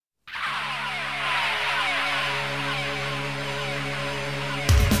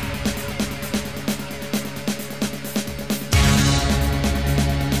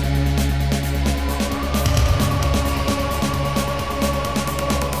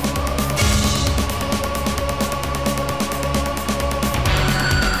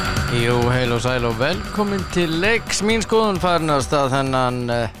Jú, heil og sæl og velkomin til leiks mín skoðun farin af stað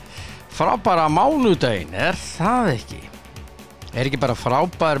þennan frábæra mánudaginn, það ekki? Ekki bara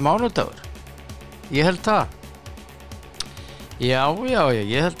frábær mánudagur? Ég held það. Já,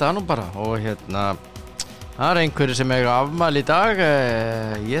 ég held það nú bara og það einhverju sem eiga afmæli í dag,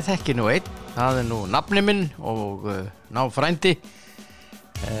 ég þekki nú einn, það nú nafni minn og náfrændi,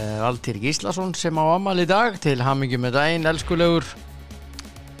 Valtýr Gíslason sem á afmæli í dag, til hamingju með daginn, elskulegur.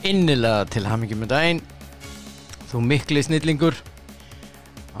 Innilega til hamingju með daginn, þú mikli snillingur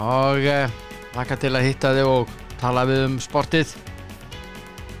og hlakka til að hitta þig og tala við sportið.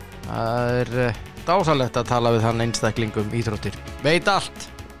 Það dásalegt að tala við hann einstaklingum íþróttir, veit allt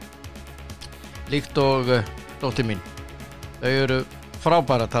líkt og dóttir mín, þau eru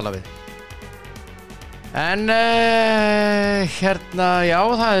frábæra að tala við. En já,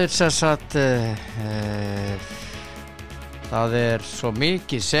 það sem sagt það svo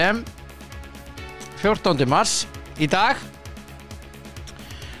mikið sem 14. mars í dag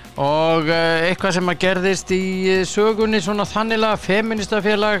og eitthvað sem að gerðist í sögunni svona þanniglega.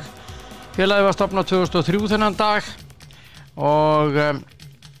 Feministafélag, félagið var stofnað 2003 þennan dag og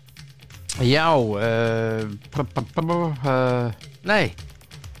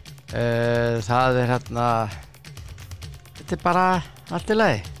það þetta bara allt í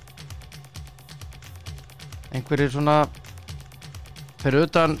lagi. Einhverjir svona fyrir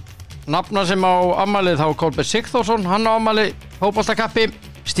utan nafna sem á afmælið, þá Kolbeinn Sigþórsson, hann á afmæli, fótboltakappi.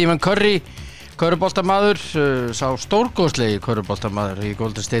 Stephen Curry, körfuboltamaður, sá stórkostlegi körfuboltamaður í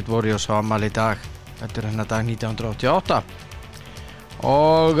Golden State Warriors á afmæli í dag, eftir hennar dag 1988.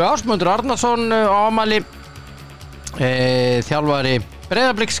 Og Ásmundur Arnarsson á afmæli, þjálfari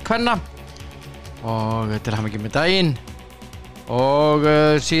Breiðabliks kvenna og til hamingju með daginn. Og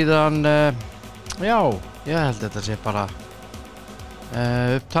síðan ég held þetta sé bara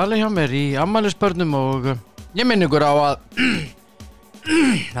upptalið hjá mér í afmælisbörnum og ég minni ykkur á að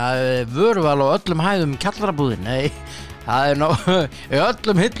það vöruval á öllum hæðum kjallarabúðin. Nei, það í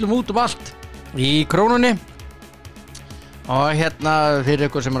öllum hillum út allt í Krónunni og fyrir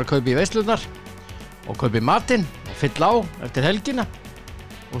ykkur sem að kaupa í veislunar og kaupa í matinn og fylla á eftir helgina.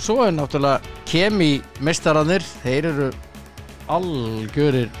 Og svo náttúrulega kemi meistararnir, þeir eru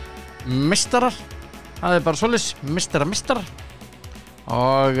algjörir meistarar, það bara svoleiðis, meistarar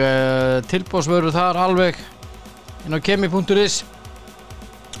og tilboðsvörur þar alveg inn á kemi.is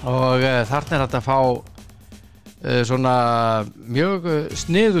og þarna hægt að fá svona mjög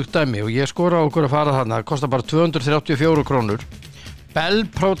sniðugt dæmi og ég skora á okkur að fara þarna. Það kostar bara 234 krónur. Bell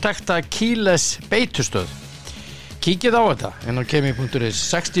Protecta Keyless beitustöð, kíkið á þetta inn á kemi.is,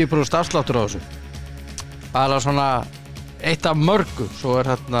 60% afsláttur á þessu, bara svona eitt af mörgu. Svo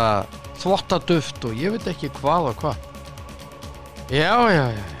þarna þvottaduft og ég veit ekki hvað og hvað. Já,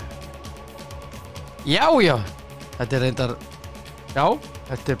 þetta reyndar,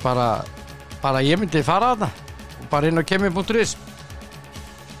 þetta bara ég myndi fara þarna og bara inn á kemi.is.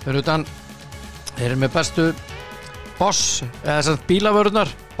 Fyrir utan, þeir eru með bestu Bosch, þessar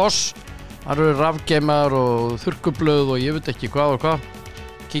bílavörurnar, Bosch, það eru rafgeimar og þurrkublöð og ég veit ekki hvað og hvað,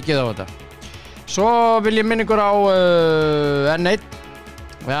 kíkið á þetta. Svo vil ég minna ykkur á N1,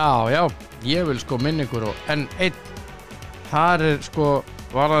 já, ég vil sko minna ykkur á N1. Það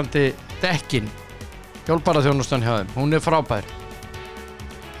varandi dekkin, hjólbarðaþjónustan hjá þeim, hún frábær,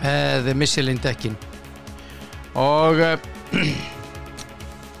 með Michelin dekkin. Og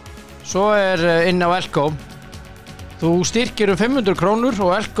svo inn á Elko, þú styrkir 500 krónur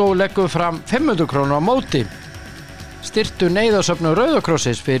og Elko leggur fram 500 krónur á móti. Styrktu neyðarsöfnu Rauða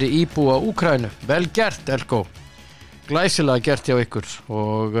krossins fyrir íbúa Úkraínu. Vel gert, Elko, glæsilega gert hjá ykkur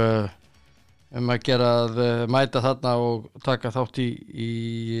og að gera að mæta þarna og taka þátt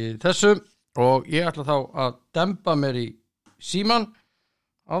í þessu. Og ég ætla þá að demba mér í síman,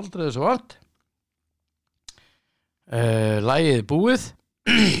 aldrei þessu vant. Lagið búið,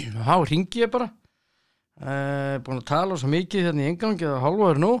 þá hringi ég bara. Búin að tala svo mikið hérna í inngangi eða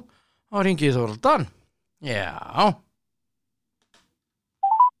hálfaður nú, þá hringi ég Þórhald Dan. Já.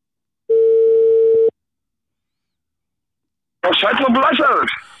 Sæll og blessaður.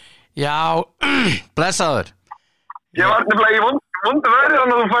 Já, blessaður. Ég var nefnilega í vondu veðri,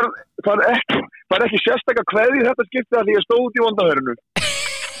 þannig að þú fær ekki sérstakka kveði í þetta skipti að ég stóð út í vondaverinu.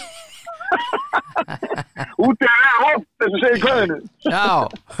 Úti vond, þess að segja kveðinu. Já,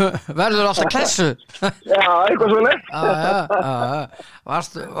 verður alltaf klessu. Já, eitthvað svo leitt.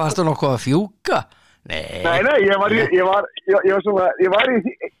 Varstu nokkuð að fjúka? Nei, ég var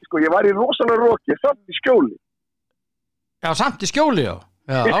í rosalega roki, samt í skjóli. Já, samt í skjóli, já.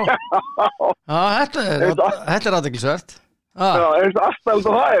 Já, þetta athyglisvert. Já, eins og aðstæld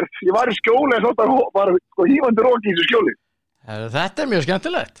og það ég var í skjóli en þetta var sko hífandi róki í þessu skjóli. Þetta mjög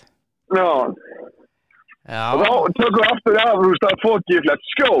skemmtilegt. Já. Já. Og þá tökum við aftur af, þú veist, að fókiflett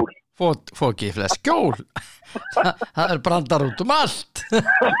skjól. Fókiflett skjól. Það brandar út allt.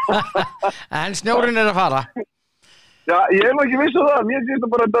 En snjórinn að fara. Já, ég nú ekki viss það. Mér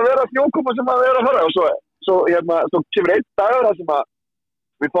finnst bara að vera snjókoma sem að vera að fara. Og svo kemur einn dagur það sem að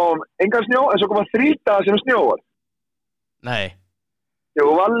við fáum engan snjó, en svo koma 3 dagar sem snjóar. Nei. Jú,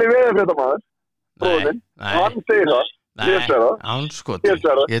 Valli veðurfréttamaður. Bróðinn. Hann segir það. Nei, anskoti.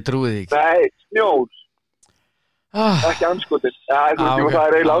 Ég trúi því ekki. Nei, snjór. Ekki anskotin. Það er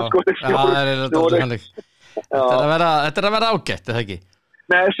eiginlega anskotin. Það er eiginlega þannig. Þetta að vera ágætt, eða ekki?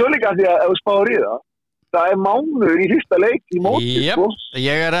 Nei, svo líka því að ef þú spáir í það er mánuður í fyrsta leik í móti, sko.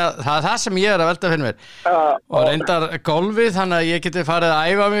 Það er það sem ég er að velta fyrir mér. Og reyndar golfið, þannig að ég geti farið að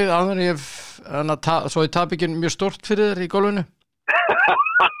æfa mig áður en svo ég tap ekki mjög stórt fyrir þér í golfinu.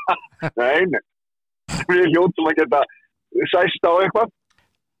 Nei. Við hljótum að geta sæst á eitthvað.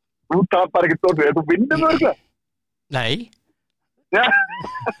 Þú tapar ekki stórt fyrir, þú vinnur með eitthvað. Nei.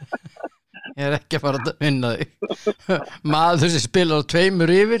 Ég er ekki að fara að vinna þig. Maður sem spilar á 2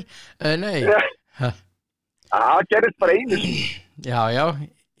 yfir. Nei. Það gerist bara einu. Já.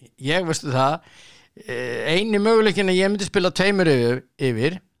 Ég veistu það. Einu möguleikin að ég myndi spila 2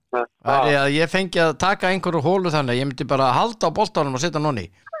 yfir væri að ég fengi að taka einhverju hólu þannig að ég myndi bara halda á boltanum og setja nonni.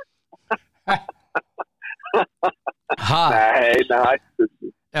 Nei.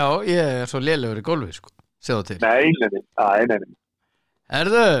 Já, ég er svo lélegur í golfi, sko. Sjáðu til. Nei.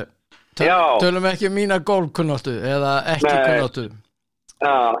 Erðu, tölum ekki mína golfkunnáttu eða ekki kunnáttu.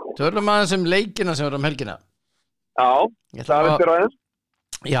 Tölum aðeins leikina sem verður helgina. Já, það er þér aðeins.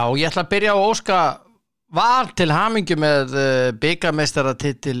 Já, ég ætla að byrja á óska Val til hamingju með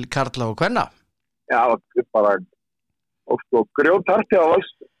bikarmeistaratitil karla og kvenna. Já, bara grjótart hjá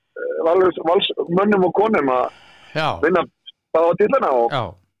valsmönnum og konum að vinna það á tillina og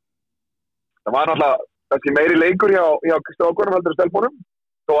það var náttúrulega þessi meiri leikur hjá strákunum heldur stelpunum,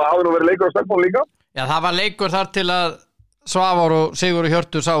 þó að hafi nú verið leikur á stelpunum líka. Já, það var leikur þar til að Svavar og Sigur og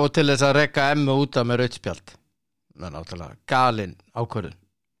Hjörtur sáu til þess að rekka Emmu út af með rautt spjald. Það er náttúrulega galin ákvörðun.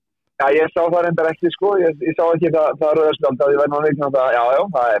 Já, ég sá það reyndar ekki, sko. Ég sá ekki það rauða spjald að ég verði náttúrulega leiknum það. Já,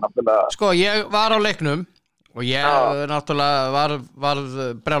 það er náttúrulega... Sko, ég var á leiknum og ég náttúrulega var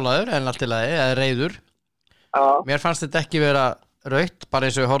brjálaður en allt í lagi, eða reiður. Mér fannst þetta ekki vera rautt, bara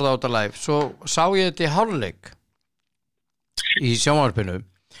eins og ég horfði á þetta live. Svo sá ég þetta í hálfleik í sjónvarpinu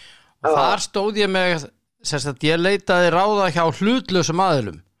og þar stóð ég með að ég leitaði ráða hjá hlutlausum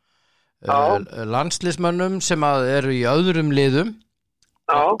aðilum, landsliðsmönnum sem eru í öðrum liðum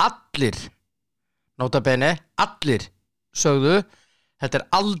og allir, nota bene, allir sögðu þetta er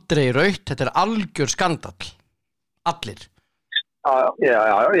aldrei rautt, þetta er algjör skandall, allir. Já,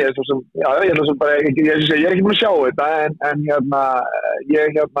 ég er svo sem, ég er ekki búin að sjá þetta, en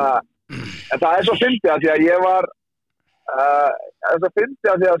það er svo fyndið að því að ég var,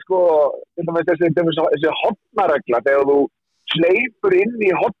 því að sko, þessi hotnaregla, þegar þú sleipur inn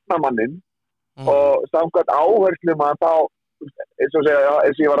í hotnamannin og samkvæmt áherslum að þá, eins og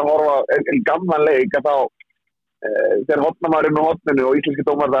ég var að horfa í gamlan leik, að þá þegar hotnamaðurinn með hotninu og íslenski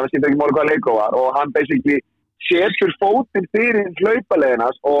dómar það skildi ekki máli hvað leikur var og hann basically setur fótinn fyrir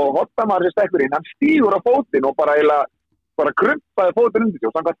hlaupaleiðinas og hotnamaður sem stekkur inn, hann stígur á fótinn og bara krumpaði fótinn undir sig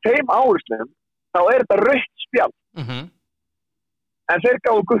og samkvæmt þeim áherslum þá er þetta rautt spjald. En þeir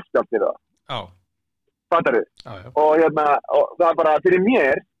gáðu gullspjald fyrir það. Fattar þið? Og það er bara, fyrir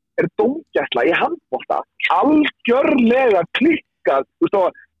mér er dómgæsla í handbolta algjörlega klikkað. Þú veist þá,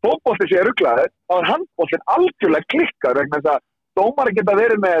 fótbolti sé ruglaður, þá er handboltin algjörlega klikkað vegna þess að dómari geta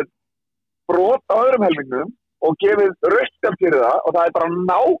verið með brot á öðrum helmingnum og gefið rautt spjald fyrir það og það er bara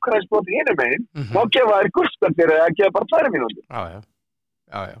nákvæmst brot hinum megin, þá gefa þær gullspjald fyrir það að gefa bara 2 mínútur.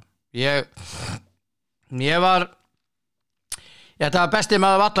 Já. Ég var þetta var besti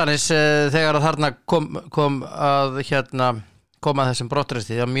maður vallarins þegar að þarna kom að koma þessum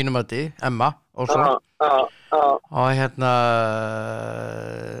brottræsti á mínum mati, Emma Olsson. Og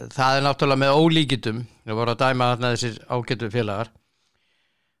það er náttúrulega með ólíkindum. Við vorum að dæma þarna þessir ágætu félagar.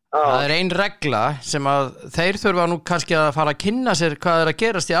 Það er ein regla sem að þeir þurfa nú kannski að fara að kynna sér hvað er að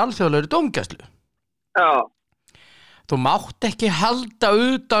gerast í alþjóðlegri dómgæslu. Þú mátt ekki halda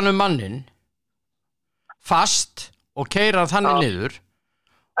utan mannin fast og keyra þannig niður.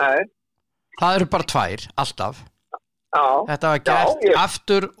 Það eru bara 2, alltaf. Þetta var gert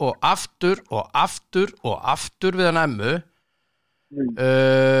aftur og aftur og aftur og aftur við hann Emmu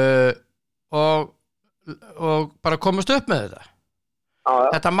og bara komast upp með þetta.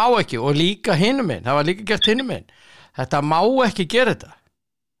 Þetta má ekki og líka hinum minn, það var líka gert hinum minn. þetta má ekki gera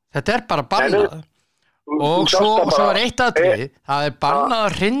þetta bara bannað og svo eitt atriði það bannað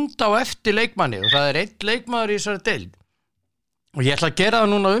að hrinda á eftir leikmanni og það einn leikmaður í þessari deild og ég ætla að gera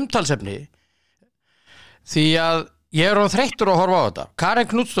það núna umtalsefni því að ég orðinn þreyttur að horfa á þetta Karen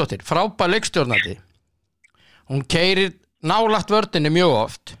Knútsdóttir, frábær leikstjórnandi hún keyrir nálægt vörninni mjög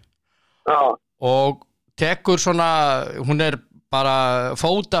oft og tekur svona hún bara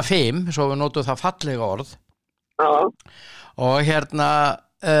fóta 5 svo við notum það fallega orð og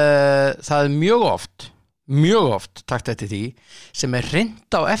það mjög oft takt eftir því sem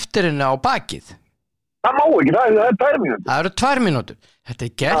hrind á eftir henni á bakið það má ekki, það er 2 mínútur það eru 2 mínútur þetta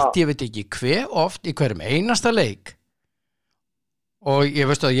gert, ég veit ekki hve oft í hverjum einasta leik og ég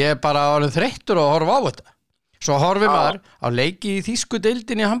veist að ég bara orðinn þreyttur að horfa á þetta svo horfum maður á leiki í þýsku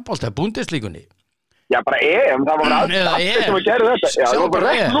deildinni í handbolta, Bundesligunni já, bara EM, það var allt sem að gera þetta já, það var bara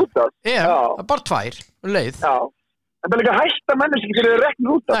rekn út af EM, bara 2 leið já, en það er líka hægt að menneski fyrir að rekn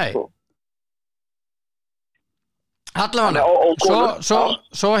út af sko. Allavega svo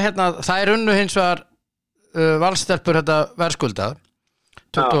það unnu hins vegar valstelpur þetta verðskuldað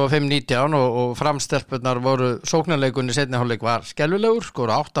 25-19 og framstelpurnar voru sóknarleikunni seinni hálfleik var skelfilegur,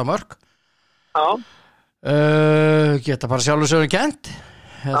 skoru 8 mörk geta bara sjálfur sögum kent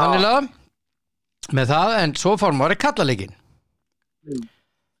þannig laga með það, en svo fórum við í kallaleikin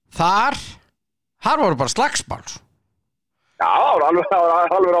þar voru bara slagsmál já,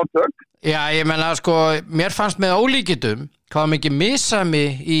 alveg átök já, ég menna sko mér fannst með ólíkitum hvað mikið misræmi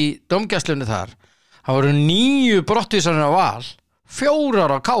í dómgæslunni þar það voru 9 brottvísanir á Val 4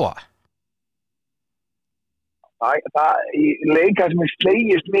 á Káa það í leika sem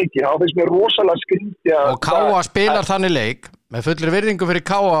slegist mikið þá finnst mér rosalega skrítið og Káa spilar þannig leik með fullri virðingu fyrir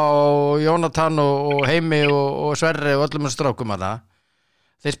Káa og Jónatan og Heimi og Sverri og öllum strákum að það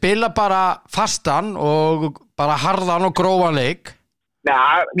þeir spila bara fastan og bara harðan og grófan leik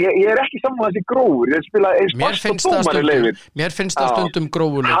ég ekki saman þessi grófur ég spila eins fast og dómari leifir mér finnst það stundum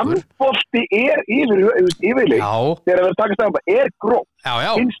grófur leikur handbolti yfirleik þegar það takast það gróf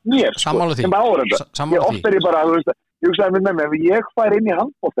finnst mér sem áhörenda ég oft ég bara ég hugsaði með mig ef ég fær inn í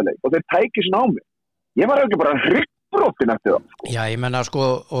handboltileik og þeir tæki svona á mig ég var ekki bara hryggbrotinn eftir það sko. já, ég menna sko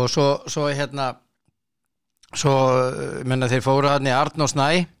og svo menna þeir fóru hann í Arn og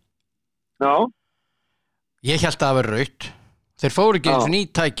Snæ já ég hélt að það var rautt þeir fóru ekki eins og ný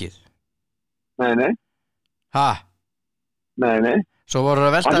tækið nei svo voru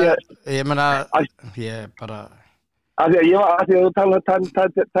að velta ég menna ég bara að því að þú talaði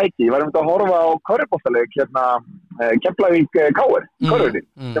tæki ég var að horfa á körfuboltaleik Keflavík KR körfunni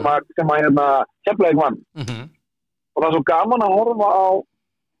sem að Keflavík vann og það er svo gaman að horfa á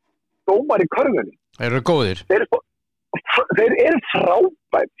dómar í körfunni þeir eru góðir þeir eru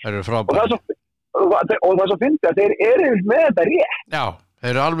frábært og það svo fyndi að þeir eru með þetta rétt já,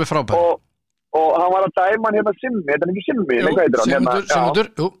 þeir eru alveg frábært og hann var að dæma hann Simmi, þetta er ekki Simmi Simundur,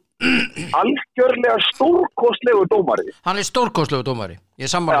 algjörlega stórkostlegur dómari hann er stórkostlegur dómari, ég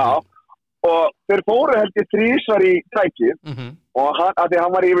sammála og þeir fóru held ég 3 í tæki og að því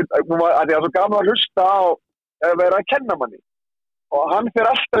hann var yfir að því að svo gaman að hlusta á að vera að kenna manni og hann fer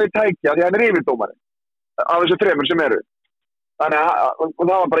alltaf í tæki að því hann er yfirdómari af þessu 3 sem eru þannig að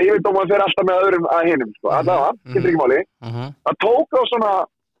það var bara yfirdómari fyrir alltaf með öðrum að hinum sko. Það getur ekki máli það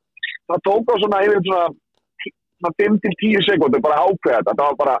tók á svona yfir svona 5-10 sekúndur bara ákveða þetta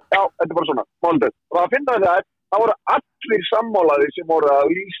var bara, já, þetta er bara svona málið og það finnaði það voru allir sammálaði sem voru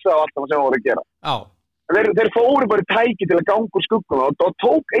að lýsa og allt það sem voru að gera þeir fóru bara í tæki til að ganga úr skugguna og það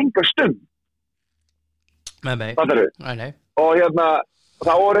tók enga stund með mig og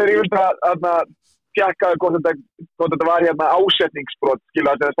þá voru þeir yfir að fjekkaði hvort þetta var ásetningsbrot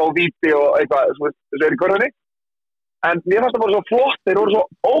skilja þetta fá víti og eitthvað þessu er í körfunni en mér fannst það bara svo flott þeir voru svo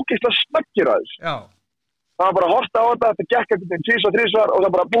ógeðslega snöggir að þess það var bara að horta á þetta gekk eitthvað 2-3 og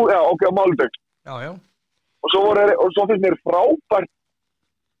það bara búið ok á máludögt og svo finnst mér frábært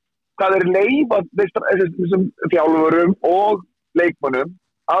hvað þeir leifa þessum þjálfurum og leikmönnum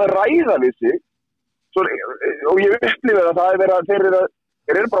að ræða við sig og ég upplifið að það er verið að þeir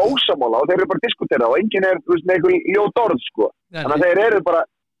eru bara ósamála og þeir eru bara að diskutera og enginn er með einhver ljót orð sko. Þannig að þeir eru bara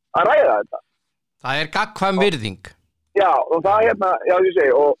að ræða þetta. Það er gagnkvæm virðing. Já, og það já ég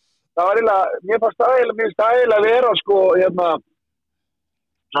segi, og það var mér fannst það eiginlega að vera sko,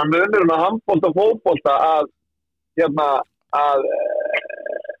 hann munurinn að handbolta og fótbolta að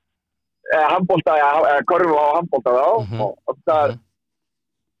handbolta, körfu og handbolta og það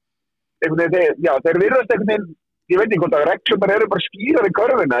þeir virðast einhvern veginn ég veit ekki hvort að reglumar eru bara skýrar í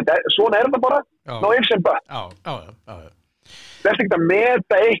körfuna svona er það bara ná eins en bara þetta er ekki að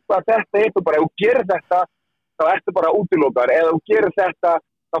meta eitthvað bara ef þú gerir þetta þá ertu bara útilokar, eða þú gerir þetta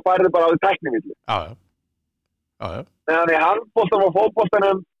þá færðu bara á því tæknivillu. Já. Þannig handboltan og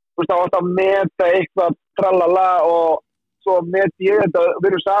fótboltanum, þú veist, þá varst að meta eitthvað tralala og svo meti ég þetta, við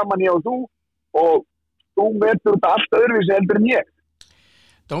erum saman ég og þú metur þetta allt öðruvísi heldur en ég.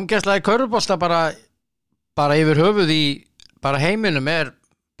 Dómgæsla í körfubolta bara yfir höfuð í bara heiminum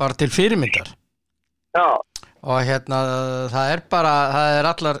bara til fyrirmyndar. Já. Og það er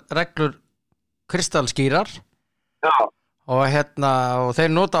allar reglur kristalskýrar. Já. Og og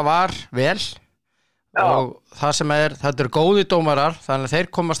þeir nota VAR vel. Já. Og það sem þetta eru góði dómarar, þannig að þeir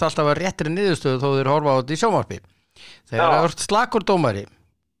komast alltaf að réttri niðurstöðu þó þeir horfa á þetta í sjónvarpi. Þegar það er slakur dómari,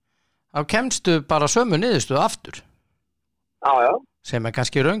 þá kemstu bara sömu niðurstöðu aftur. Já. Sem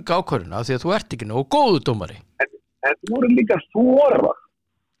kannski röng ákvörðun af því að þú ert ekki nógu góðu dómari. En þú eru líka þora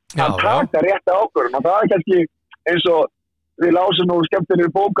að taka rétta ákvörðun og það er kannski eins og við lásum nú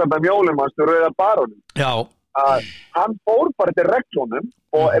skemmtilegir bókanda Mjólimanns til Rauða barónum. Já. Að hann fór bara til reglunum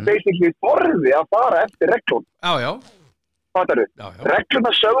og basically þorði að fara eftir reglunum. Já. Fattarðu? Regluna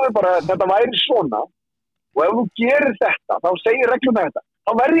sögðu bara að þetta væri svona og ef þú gerir þetta, þá segir regluna þetta.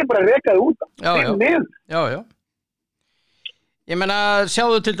 Þá verði ég bara að reka þig út af. Já. Ég meina,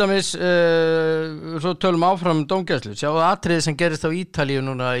 sjáðu til dæmis, svo tölum áfram dómgæslu, sjáðu atriði sem gerist á Ítalíu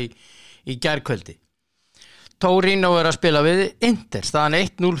núna í gærkvöldi. Torino að spila við Inter, staðan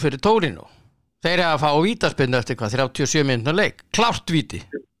 1-0 fyrir Torino. Þeir að fá vítaspyrnu eftir 37 mínútna leik. Klárt víti.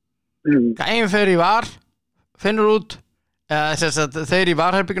 Einn fer í VAR, finnur út, þeir í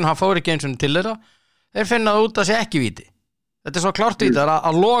VAR-herbyggjum, hann fór ekki eins og til þeirra. Þeir finna út að sé ekki víti. Þetta er svo klárt víti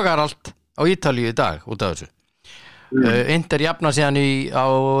að logar allt á Ítalíu í dag út af þessu. Inter jafna síðan á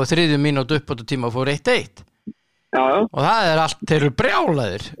 3. mínútu uppbótartíma og fór 1-1. Já. Og það er allt, þeir eru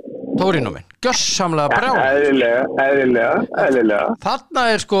brjálaðir, Torino minn, gjörsamlega brjálaðir. Eðlilega.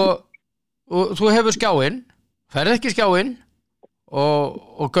 Þarna er þú hefur skjáinn, ferð ekki skjáinn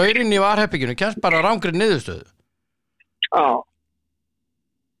og gaurinn í VAR-herberginu kemst bara rangri niðurstöðu. Já.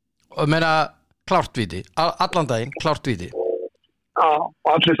 Og meina klárt víti, allan daginn, klárt víti. Já, og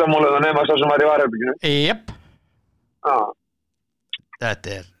allir sammálaðu að nema svo sem var í VAR-herberginu. Jep. Já. Þetta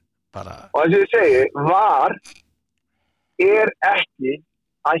er bara... Og þess að ég segi, VAR er ekki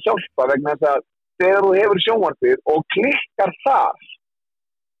að hjálpa vegna þess að þegar þú hefur sjónvarpið og klikkar þar,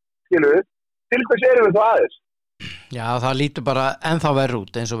 skilur, til hvers erum við þá aðeins? Já, það lítur bara ennþá verð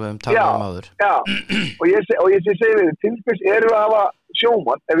út eins og við talað áður. Já, og ég segi við, til hvers erum við að hafa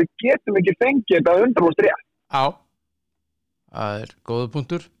sjónvarp ef við getum ekki fengið þetta 100% rétt. Já, það er góður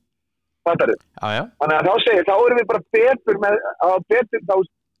punktur. Fattar þið? Já. Þannig að þá erum við bara betur að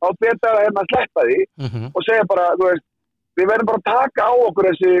sleppa því og segja bara, þú veist, við verðum bara að taka á okkur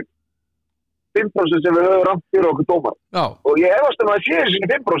þessi 5% sem við höfum rangt fyrir okkur dómar. Já. Og ég efast að sé þessi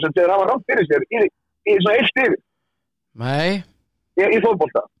 5% þegar það var rangt fyrir sér í svona eitt yfir. Nei. Í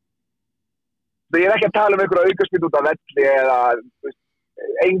fótbolta. Það er ekki að tala um einhverja aukaspil út af velli eða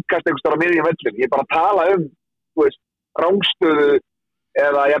engast einhverstað á miðjum vellin. Ég er bara að tala um, þú veist, rangstöðu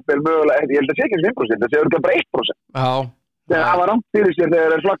eða jafnvel mögulega, ég held að sé ekki 5%, það sé örgulega bara 1%. Já. Þegar það var rangt fyrir sér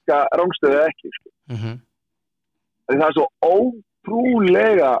þegar þeir flagga rangstöðu eða ekki. Það er svo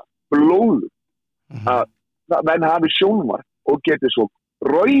ótrúlega blóð að menn hafi sjónvarp og geti svo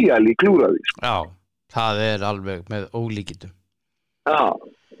royally klúraði. Já, það er alveg með ólíkitum. Já.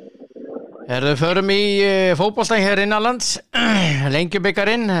 Förum í fótbolta hér innanlands,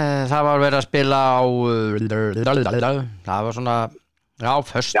 Lengjubikarinn, það var verið að spila á, það var svona,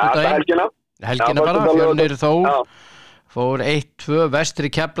 föstudaginn. Helgina bara, Fjölnir Þór, fór 1-2, Vestri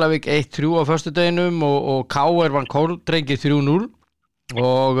Keflavík 1-3 á föstudaginum og KR vann Kórdrengi 3-0.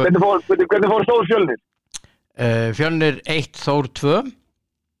 Hvernig fór Þór Fjölnir? Fjölnir 1, Þór 2.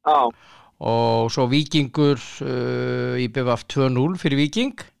 Já. Og svo Víkingur IBVF 2-0 fyrir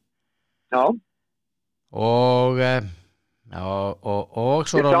Víking. Já. Og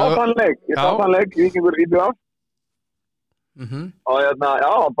svo ég sá þann leik Víkingur IBVF. Og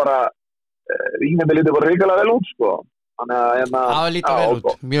bara Víkingur lítið bara ríkilega vel út, sko. Það lítið vel út,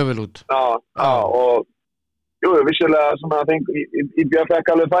 mjög vel út. Já, og jú, vissulega svona IBVF fekk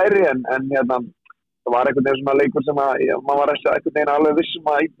alveg færi en það var einhvern veginn svona leikur sem maður var einhvern veginn alveg vissum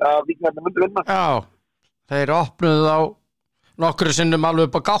að Víkingarnir myndi vinna. Já, þeir opnuðu á nokkru sinnum alveg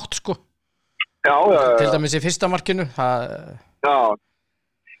upp á gátt, sko. Já. Til dæmis í fyrsta markinu. Já,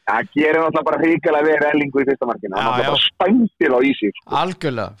 það gerir náttúrulega bara ríkilega verið Ellingu í fyrsta markinu. Það er bara spændir á ísík. Sko.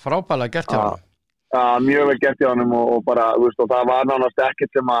 Algjörlega, frábælega gert hjá honum. Já, mjög vel gert hjá honum og bara, þú veist, og það var nánast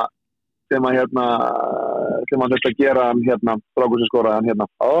ekkert sem að þurfti að gera strákur sem skoraði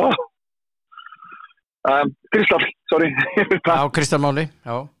Kristall, sorry. Já, Kristall Máni,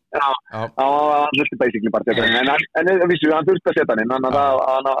 já. hann þurfti basically bara setja hann en vissu, hann þurfti að setja hann þannig að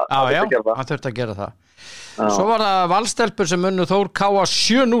hann þurfti að gera það Svo var það Valstelpur sem unnu Þór Káa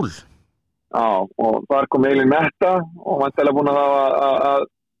 7-0 Já, og þar kom Elín Metta og væntanlega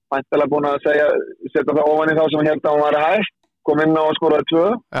búin að setja það ofan í þá sem held að hún var hægt kom inn á og skoraði 2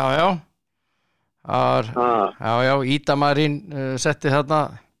 Já, Ídamarín setti þarna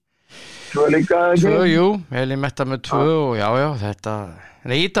 2 líka 2, jú, Elín Metta með 2 og já, þetta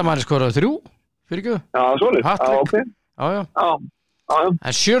Ídamarín skoraði 3 fyrir ekki Já, svolítið,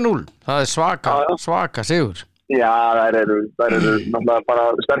 En 7-0, það er svaka sigur Já, þær eru náttúrulega bara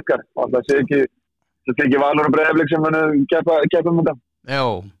sterkar og það sé ekki Valur og Breiðablik sem munu keppa þetta Já,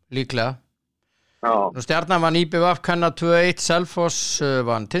 líklega Nú Stjarnan vann IBVF Kanna 2-1 Selfoss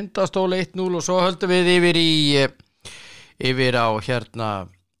vann Tindastól 1-0 og svo höldum við yfir á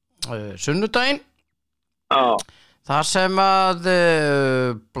sunnudaginn þar sem að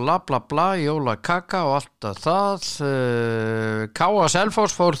bla bla bla jólakaka og allt það Káa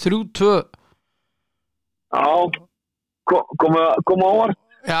Selfoss fór 3-2 Já, koma ávart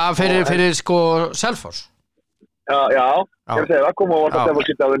Já, fyrir sko Selfoss Já, ég segi það, koma ávart að Selfoss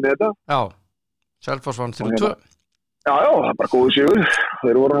geta að vinna þetta Já, Selfoss vann 3-2 Já, það er bara góðu sigur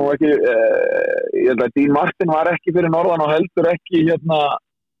Þeir voru nú ekki ég held að Dín Martin var ekki fyrir norðan og heldur ekki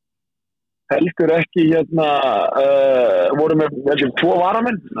voru með 2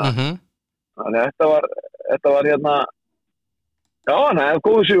 varamenn Þannig að þetta var Já, það er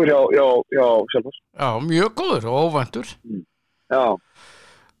góðu sigur hjá Selfoss Já, mjög góður og óvæntur Já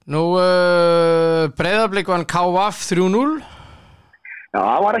Nú Breiðablik vann KVF 3-0 Já,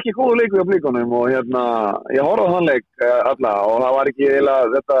 það var ekki góður leikur hjá Blikunum og ég horfði á þann leik alla og það var ekki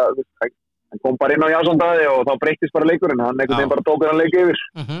þetta hann kom bara inn á Jason Daði og þá breyttist bara leikurinn hann einhvern veginn bara tók hann leik yfir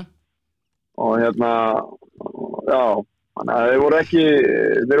og já þannig að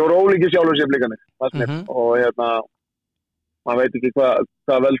þeir voru ólíkir sjálfur sér Blikanir og maður veit ekki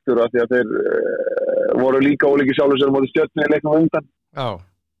hvað veldur af því að þeir voru líka ólíkir sjálfur sér á móti Stjörnunni í leiknum undan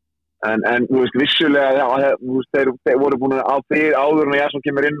en þú veist vissulega þeir voru búin að áður en Jason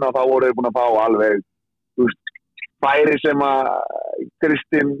kemur inn og þá voru þeir búin að fá alveg þú veist færi sem að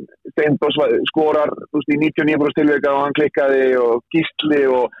Kristinn Steindós skorar þú veist í 99% tilvika og hann klikkaði og Gísli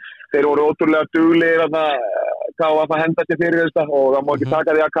og þeir voru ótrúlega duglegir að Káa að henda til fyrir þetta og það má ekki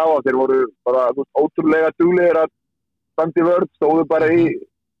taka því að Káa þeir voru bara ótrúlega duglegir að standi vörð, stóðu bara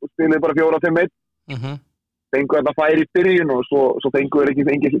og spiluðu bara 4-5-1 fengu þetta færi í byrjun og svo fengu þeir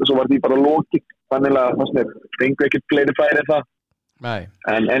ekki svo var því bara lokið þannig að fengu ekki fleiri færi en það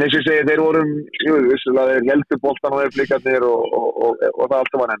en eins og ég segi þeir voru þeir heldur boltan og þeir flikarnir og það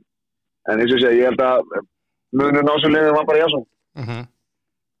allt var en eins og ég segi ég held að munurinn á þessu liðum var bara Jason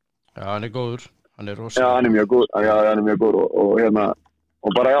Já, hann er góður hann er rosa Já, hann er mjög góður og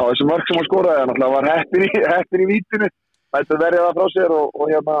bara þessi mörk sem hann skoraði náttúrulega var heppin í vítinu ætti að verja það frá sér og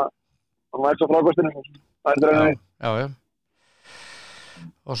hann væri svo frákostinu Já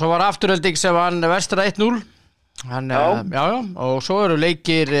Og svo var Afturhelding sem vann Vestra 1-0 Já, og svo eru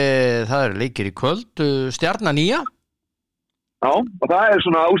leikir það eru leikir í kvöld Stjarnan 9 Já, og það er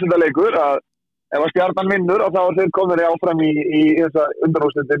svona úrslitaleikur að ef að Stjarnan vinnur og þá er þeir komnir áfram í þessa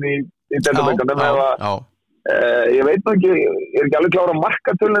undanúrslitin í deildabikarnum ég veit nú ekki ég er ekki alveg klára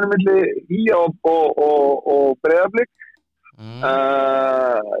markatölunum milli Ía og Breiðablik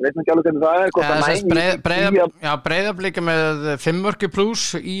veit nú ekki alveg hvernig það er Breiðablik með 5 mörki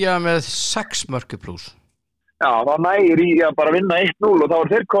pluss Ía með 6 mörki pluss Já, þá nægir Ía bara að vinna 1-0 og þá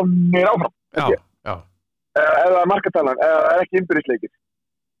er þeir komnir áfram Já eða markatalan, eða ekki innbyrðisleikir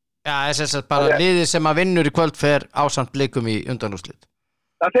Já, þess að bara liðið sem að vinnur í kvöld fer ásamt leikum í undanúrslit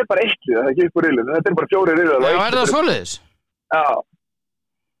Það er bara 1 lið, það er ekki upp úr riðlinu, þetta er bara 4 riðlar. Já, er það svoleiðis? Já.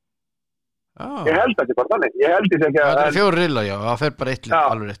 Ég held að þetta er bara þannig, ég held þess ekki að... Það er 4 riðlar, já, það fer bara 1 lið,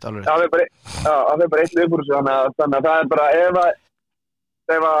 alveg rétt. Já, það fer bara 1 lið upp úr þessu, þannig að það er bara,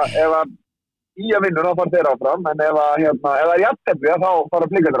 ef að Ía vinnur, þá fara þeir áfram, en ef það er jafntefli, þá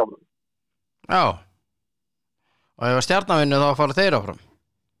fara Blikarnir áfram. Já. Og ef að Stjarnan vinnur, þá fara þeir áfram.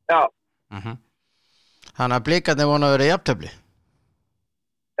 Já. Þannig að Blikarnir vona að vera jafntefli.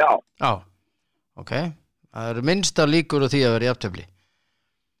 Já, ok það eru minnsta líkur á því að vera jafntefli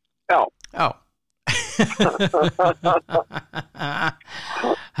Já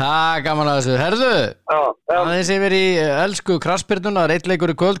gaman að þessu herðu, aðeins yfir í elsku krassbyrnuna, það er 1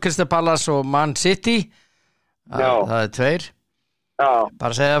 leikur í kvöld Crystal Palace og Man City það er 2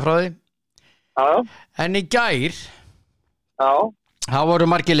 bara segja frá því en í gær þá voru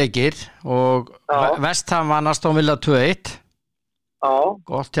margir leikir og West Ham vann Aston Villa 2-1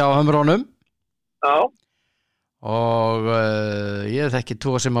 gott hjá Hömrónum og ég þekki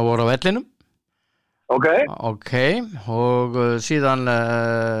 2 sem að voru á vellinum. Ok, og síðan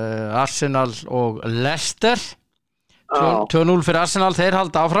Arsenal og Leicester 2-0 fyrir Arsenal, þeir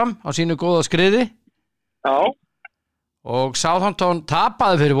halda áfram á sínu góða skriði. já, Og Southampton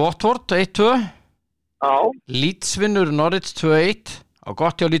tapaði fyrir Watford 1-2. já, Leeds vinnur Norwich 2-1 og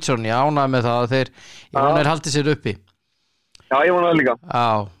gott hjá Leedsorn, ég ánægði með það að þeir haldið sér uppi. já, ég vona það líka.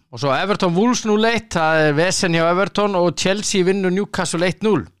 Já, og svo Everton Wolves 0-1, það vesen hjá Everton og Chelsea vinnur Newcastle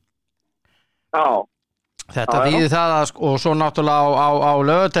 1-0. Já, Þetta þýðir það að, og svo náttúrulega á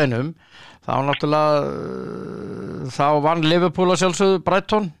laugardeinum, þá náttúrulega þá vann Liverpool að sjálfsögðu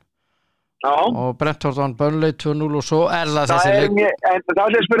Brighton. já. Og Brentford vann Burnley 2-0 og svo það þessi leik. En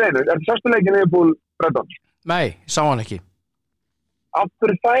það er spyrir einu, er það sástu leikin Liverpool Brighton? Nei, sá hann ekki.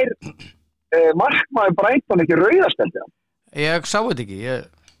 Aftur fær markmaður Brighton ekki rauðasteldi hann? Ég sá þetta ekki.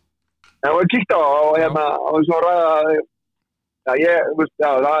 Já, ég kíkti á og svo ræða,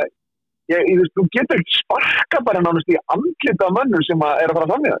 þú getur ekki sparka bara nánast í andlita mönnum sem að fara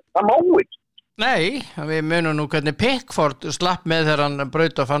fram í það. Það má ekki. Nei, við munum nú hvernig Pickford slapp með þegar hann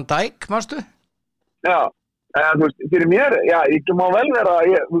braut á Van Dijk, manstu? Já, fyrir mér, ég má vel vera,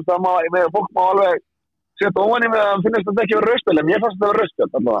 fólk má alveg setja ofan í með að finnast þetta ekki verið rauðspil, en mér fannst þetta verið rauðspil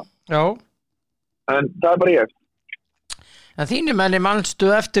allavega. Já. En það er bara ég. En þínir menni manstu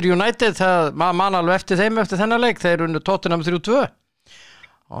eftir United, það man alveg eftir þeim eftir þennan leik, þeir unnu Tottenham 3-2.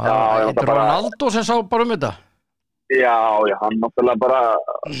 Og það heitir Ronaldo sem sá bara þetta. Já, hann náttúrulega bara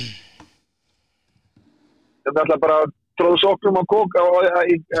þetta ætla bara að tróðu soknum á kók gaf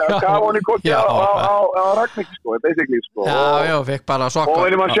hann í kóki á Ragnarki, sko, basically, sko. Já, fekk bara sokka. Og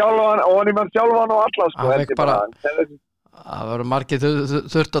hann í mann sjálfan og alla, sko. Fekk bara, það voru margir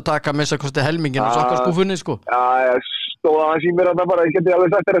þurft að taka að missa kosti helmingin og sokkarskúfunni, sko. Já, stóða hann sín mér að það bara, ég geti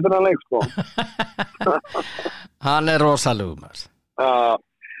alveg sagt þér eftir hann leik, sko. Hann er rosalegur, maður.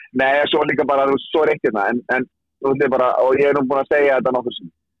 Nei, svo líka bara, svo reyktir það, en þú veist bara, og ég nú búin að segja þetta nokkuð sem,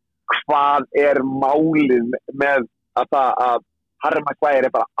 hvað er málið með að Harry Maguire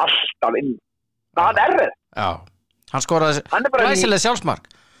bara alltaf inn? Það er það. Já, hann skoraði glæsileg sjálfsmark.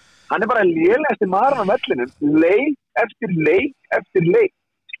 Hann er bara lélegasti maðurinn á vellinum, leik eftir leik eftir leik.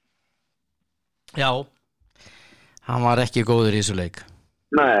 Já, hann var ekki góður í þessu leik.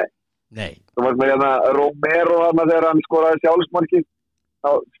 Nei. Þú varst með Romero þegar hann skoraði sjálfsmarkið.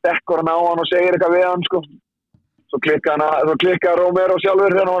 Þá stekkur hann á hann og segir eitthvað við hann, sko. Svo klikkaði Romero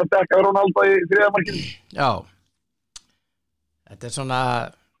sjálfur þegar hann var að dekka Ronaldo í 3. markinu. Já. Þetta er svona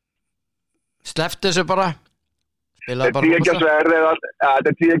sleppt þessu bara. Spilaði bara þetta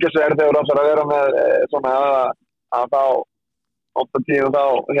er tíkjasverð þegar þú ætlar að vera með svona að þá 8-10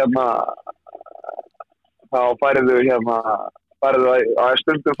 þá færðu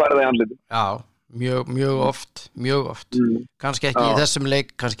stundum færðu í andlitum. Já. Mjög oft kannski ekki í þessum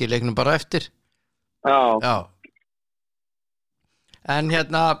leik, kannski í leiknum bara eftir. Já. En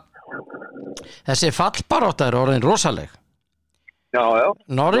þessi fallbarátta er orðin rosaleg. Já.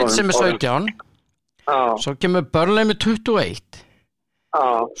 Norwich sem er 17, svo kemur Burnley með 21,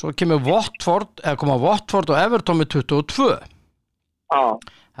 svo kemur Watford og Everton með 22. Það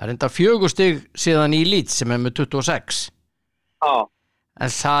er enda 4 stig síðan í Leeds sem er með 26. En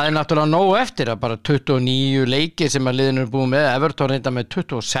það er náttúrulega nóg eftir að bara 29 leikir sem að liðinu er búið með, Everton reynda með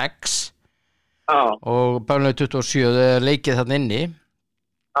 26 og Burnley 27, þau er leikið þarna inni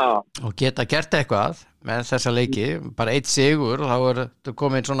og geta gert eitthvað með þessa leiki, bara 1 sigur og þá er þetta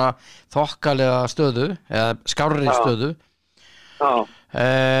komin svona þokkalega stöðu, eða skárri stöðu.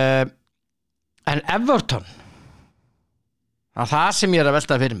 En Everton, það sem ég er að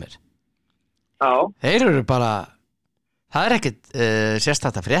velta fyrir mér, þeir eru bara, það er ekkert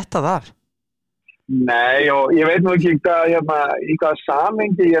sérstætt að frétta þar. Nei, og ég veit nú ekki í hvað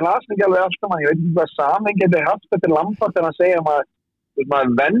samhengi, ég las ekki alveg alltaf ég veit ekki hvað samhengi þetta er haft eftir Lampard þegar hann segja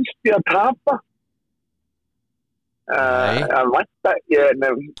maður venst í að tapa.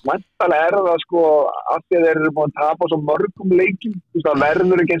 Væntalega er það, sko, af því að þeir eru búin að tapa svo mörgum leikjum. Það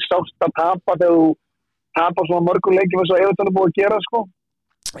verður ekki eins sást að tapa þegar þú tapa svo mörgum leikjum eins og Everton er búin að gera, sko.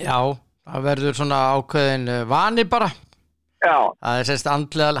 Já, það verður svona ákveðin vani bara. Já. Það er sérst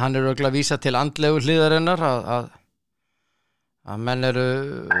andlega, hann er örugglega að vísa til andlegu hliðarinnar að menn eru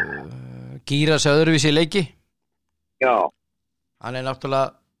gýra sig öðruvísi í leiki. Já. Hann er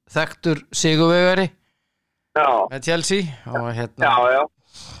náttúrulega þekktur sigurvegari með Chelsea og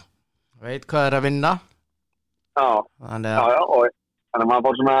veit hvað er að vinna. Já. Þannig að maður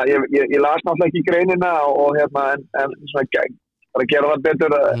fór svona, ég las náttúrulega ekki greinina og en svona bara gera það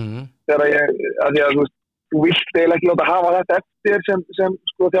betur þegar því að þú vilt eiginlega ekki láta hafa þetta eftir sem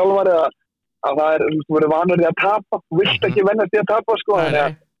sko þjálfari að það þú verður vanur því að tapa, þú vilt ekki vennast því að tapa, sko, þannig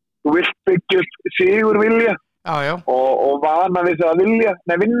að þú vilt byggja upp sigur vilja og vana við það að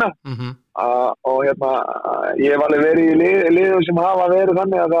vinna og ég hef alveg verið í liðum sem hafa verið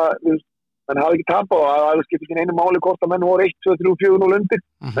þannig að menn hafa ekki tapa og að það skiptir ekki einu máli hvort að menn voru 1, 2, 3, 4 og undir,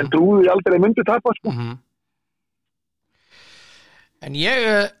 menn trúðu því aldrei að myndu tapa, sko. En ég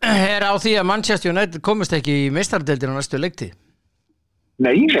á því að Manchester United komist ekki í meistaradeildina næstu leiktíð.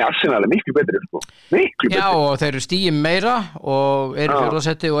 Nei, Arsenal miklu betri, sko. Miklu betri. Já, og þeir eru stigin meira og eru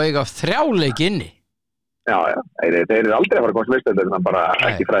fjórðasetti og eiga 3 leiki inni. Já, þeir eru aldrei að fara að komast meistaradeildina, bara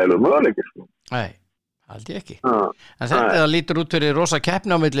ekki fræðilegur möguleikir, sko. Nei, aldrei ekki. En þetta lítur út fyrir rosa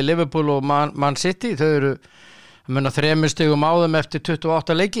keppni á milli Liverpool og Man City. Þau eru að munna 3 stigum á þeim eftir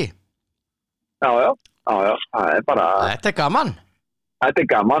 28 leiki. Já, það er bara... Þetta er gaman. Þetta er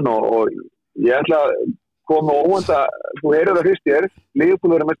gaman og ég ætla að koma óvænta, þú heyrir það fyrst ég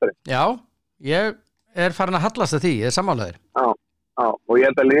Liverpool verður meistari. Já, ég er farin að hallast að því, ég er sammálaður. Já, og ég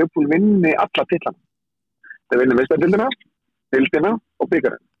held að Liverpool vinni alla titlana. Þeir vinni meistaratildina, deildina og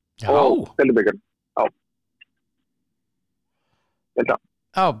bikarinn. Og deildabikarinn. Já.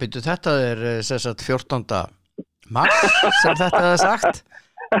 Já, byrju, þetta er sem sagt 14. mars sem þetta er sagt.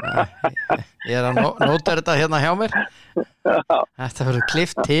 Ég er að nóta þetta hérna hjá mér. Þetta verður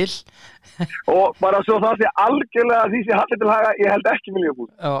klift til. Og bara svo það sé algjörlega því sé hallið til haga, ég held ekki með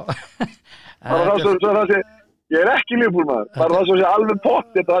Liverpool. Bara svo það sé ég er ekki Liverpool maður. Bara það svo sé alveg pott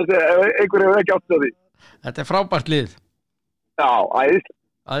þetta sé einhver hefur ekki átt á því. Þetta er frábært lið. Já, æðislegt.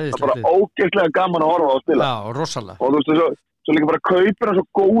 Það er bara ógeðslega gaman að horfa á að spila. Já, rosalega. Og þú veist svo líka bara kaupir hann svo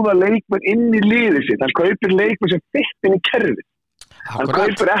góða leikmenn inn í liðið sitt. Hann kaupir leikmenn sem fitt inn í kerfið. Hann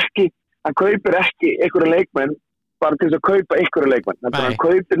kaupir ekki einhverja leikmenn bara til þess að kaupa einhverja leikmenn. Þannig að hann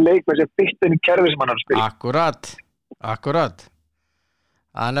kaupir leikmenn sem fitt inn í kerfið sem hann har að spila. Akkurat.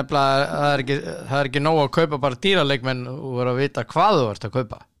 Það er nefnilega, það er ekki nóg að kaupa bara dýraleikmenn og vera að vita hvað þú ert að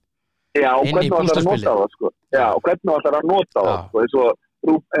kaupa. Já, og hvernig þú ætlar að nota það, sko. Já, og hvernig þú ætlar að nota það, sko. Eins og,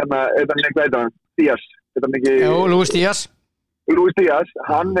 Luis Díaz,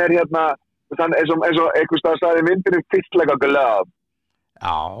 hann er hérna, eins og einhvers staðar sagði myndinni fyrst like a glove.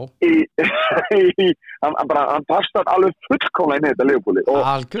 Já. Hann passar alveg fullkomlega inn í þetta Liverpooli og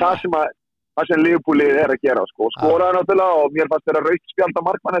það sem Liverpooli er að gera, sko. Skoraði náttúrulega og mér fannst þeirra rautt spjald á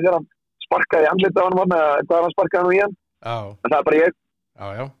markmanni þegar hann sparkaði í andlitið á hann eða hvað hann sparkaði nú í hann. Já. En það er bara ég.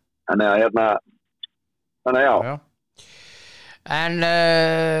 Já. Þannig að já. En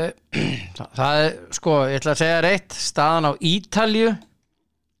það er, sko, ég ætla að segja reitt, staðan á Ítalíu.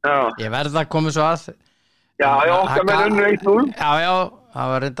 Já. Ég verð að koma svo að. Já, okkar með unnu 1-0. Já, það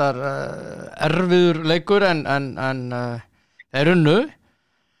var reyndar erfiður leikur en þeir unnu.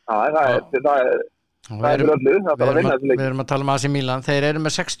 Já, það er öllu, það er bara að vinna þessu leik. Við erum að tala um AC Milan, þeir eru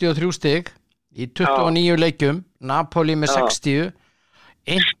með 63 stig í 29 leikjum, Napoli með 60,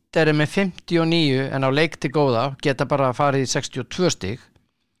 Inter er með 59 en á leik til góða geta bara farið í 62 stig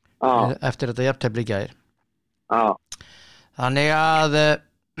eftir þetta jafntefli í gær. Þannig að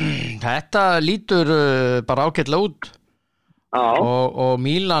þetta lítur bara ágætlega út og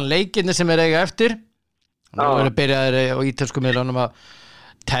Milan leikinni sem er eiga eftir nú eru byrjaðir á ítölsku miðlunum að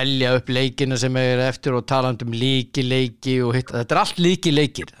telja upp leikina sem er eftir og tala um líkileiki og hitt, þetta er allt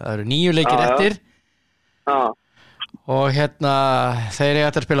líkileikir, það eru 9 leikir eftir og hérna þeir eru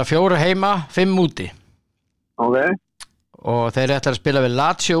eftir að spila 4 heima 5 úti og þeir eru eftir að spila við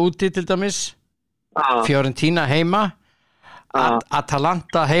Lazio úti til dæmis Fiorentina heima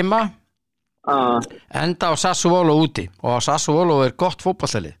Atalanta heima enda á Sassuolo úti og Sassuolo er gott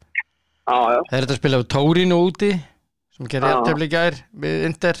fótbollalið þeir eru eftir að spila við Torino úti sem gerir jafntefli í gær við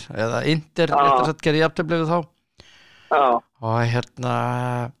Inter eða Inter eftir að gerir jafntefli við þá og hérna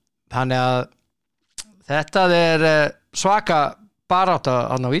þannig að þetta er svaka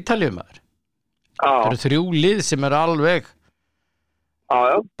barátta á Ítalíu maður það eru 3 lið sem er alveg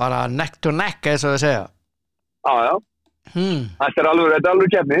bara neck to neck eins og það segja þetta er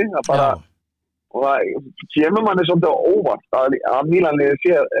alveg kemni og það kemur manni svolítið óvart að Mílanliðið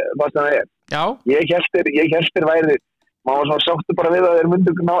sé hvað það er ég heldur væri maður svona sáttu bara við að þeir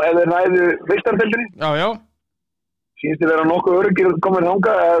myndu ef þeir næðu meistaradeildinni sínst þið vera nokkuð öruggir komin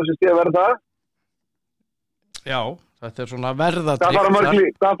þangað eða sínst þið að vera það þetta er svona verða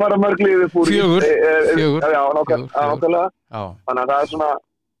hvað fara mörglið upp úr 4 nákvæmlega þannig að það er svona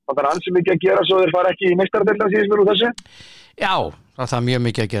það er ansi mikið að gera svo þeir fara ekki í meistaradeildina síðan mér úr þessu það er mjög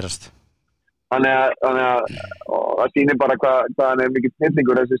mikið að gerast þannig að það sýnir bara hvað hann er mikið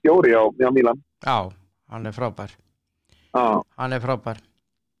snillingur þessi stjóri á Mílan hann er frábær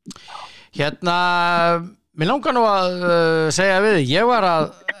hérna Mér langar nú að segja við þig, ég var að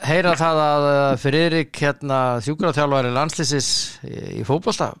heyra það að Friðrik þjúkraþjálfari landsliðsins í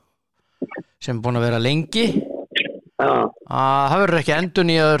fótbolta sem búin að vera lengi að það verður ekki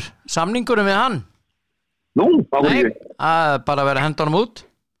endurnýjaður samningurum við hann. Nú, af hverju? Að bara vera að henda honum út.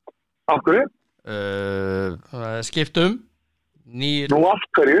 Af hverju? Skiptum. Nú af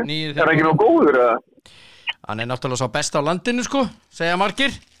hverju? Er það ekki nú góður eða? Hann náttúrulega svo best á landinu sko, segja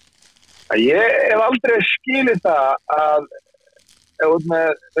margir. Ég hef aldrei skilið það að með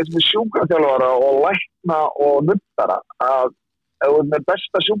þessum sjúkraþjálfara og lækna og nuttara að með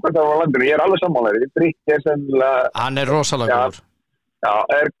besta sjúkraþjálfara á landinu, ég alveg sammálaður, ég drikki sennilega. Hann rosalega góður. Já,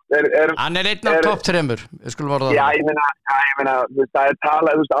 hann einn af topp 3, við skulum orða það. Já, ég meina, það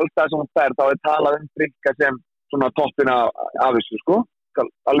talað, alltaf sem það þá talað drikka sem svona toppina af þessu, sko.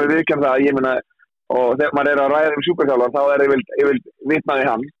 Alveg viðkjörn það, ég meina, og þegar maður að ræða sjúkraþjálfara, þá ég vil vitnaði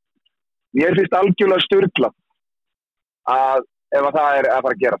hann. Ég finnst algjörlega sturglað að ef að það að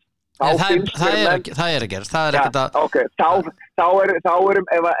fara að gera. Það er að gerast. Það er ekkert að... Ok, þá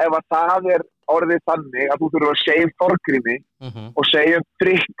ef að það orðið þannig að þú þurfur að segja Þorgrími og segja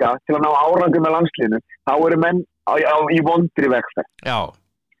drikka til að ná árangri með landsliðinu, þá menn í vondri vegferð. Já,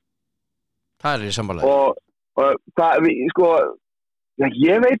 það í sammála. Og það, sko,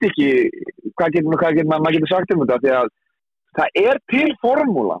 ég veit ekki hvað maður getur sagt þetta, því að það til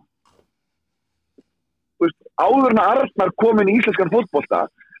formúla. Áður en Arnar kom inn í íslenskan fótbolta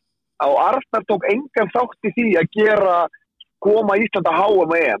og Arnar tók engan þátt í því að koma Ísland að HM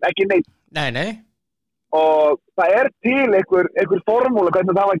og EM, ekki neitt. Nei. Og það til einhver formúla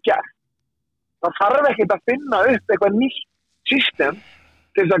hvernig það var gert. Það þarf ekkert að finna upp eitthvað nýtt system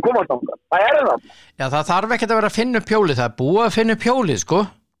til þess að komast á það. Það það. Já, það þarf ekkert að vera að finna upp hjólið, það er búið að finna upp hjólið, sko.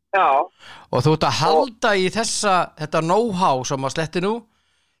 Já. Og þú ert að halda í þetta know-how sem að sletti nú,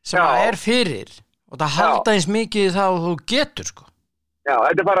 sem fyrir. Og það halda eins mikið í það og þú getur, sko. Já,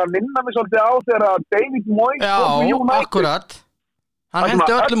 þetta bara að minna mig svolítið á þegar að David Moyes kom í United. Já, akkurat. Hann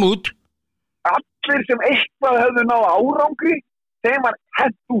hendi öllum út. Allir sem eitthvað höfðu náð árangri, þeim var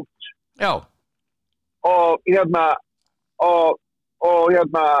hent út. Já. Og það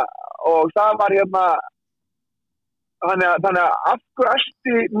var þannig að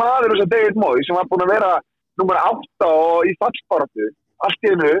afhverju maður þess að David Moyes sem var búin að vera númer 8 og í fallbaráttu, allt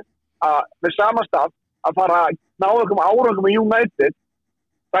í einu með sama stað að fara að ná einhverjum árangum með United.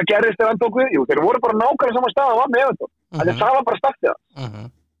 Það gerðist þegar hann tók við. Jú, þeir voru bara nákvæmlega sama stað og var með Everton. Það var bara staðið það.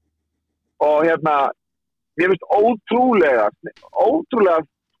 Og ég finnst ótrúlega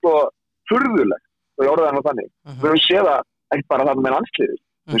sko furðulegt, og ég orðaði hann á þannig. Við höfum séð það ekki bara þarna með landsliðið.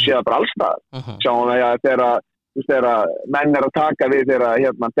 Við höfum séð það bara alls staðar. Sjáum við þegar menn að taka við þegar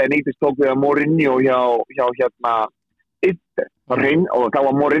Benítez tók við að Mourinho hjá og þá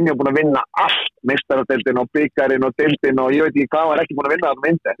var Mourinho búin að vinna allt, meistaradeildin og byggarinn og deildin og ég veit ekki hvað var ekki búin að vinna það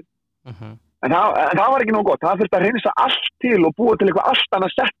með Inter. En það var ekki nóg gott, það þurfti að reynsa allt til og búa til eitthvað allt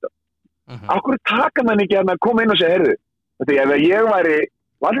annað setta. Af hverju taka mann ekki að koma inn og segja, heyrðu, ef ég væri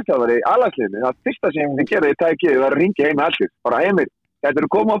landsliðsþjálfari í A-landsliðinu, það fyrsta sem ég gerði í tækið var að ringja heim með allir, bara Heimir,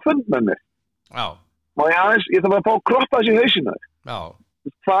 þetta koma á fund með mér. Já. Má ég þarf að fá að kroppa þessi hausina þér. Já.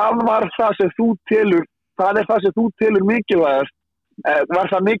 Hvað var það sem þú telur, það það sem þú telur mikilvægast, var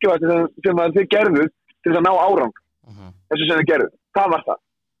það mikilvægast sem þið gerðu til að ná árang. Þessu sem þið gerðu. Hvað var það?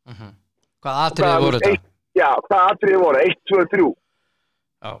 Hvað atriði voru þetta? Já, hvað atriði voru? 1, 2, 3.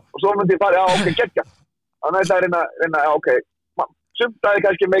 Já. Og svo myndi ég fara, ok, geggja. Þannig að það reyna, ok, sumt að þið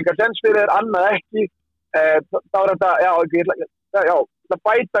kannski meika sens fyrir þér, annað ekki. Þá þetta, ég ætla að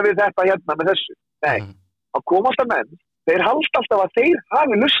bæta við þetta hérna með þessu. Nei, að koma alltaf menn, þeir halda alltaf að þeir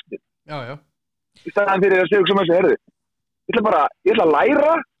hafi lustin. Já. Í staðan fyrir að segja sem þessu, heyrðu. Ég ætla að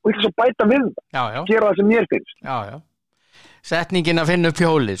læra og ég ætla svo að bæta við það. Já. Gera það sem mér finnst. Já. Setningin að finna upp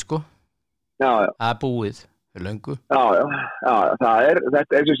hjólið, sko. Já. Það er búið, fyrir löngu.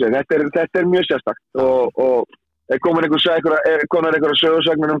 Þetta mjög sérstakt og komur einhverja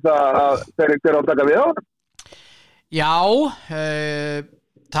sögursögnur það að þeir á að taka við á það? Já,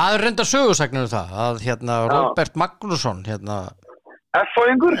 það reyndar sögursögnur það að Robert Magnússon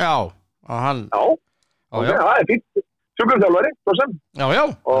F-fóðingur? Já, og hann Já, það fínt sjúkraþjálfari, svo sem. Já.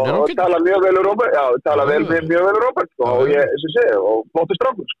 Og tala mjög vel Robert. Já, tala mjög vel Robert, sko, og ég segi, og flottur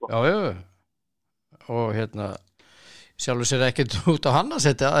strákur, sko. Já. Og sjálfur sér ekkert út á hann að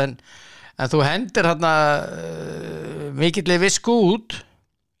setja, en þú hendir mikilli visku út.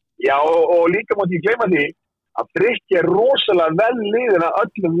 Já, og líka mátti ég gleyma því að Frikki rosalega vel liðin að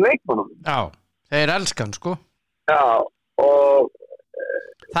öllum leikmannum. Já, þeir elskan, sko. Já, og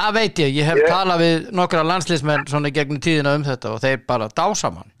það veit ég hef talað við nokkra landsliðsmenn svona gegnum tíðina þetta og þeir bara dása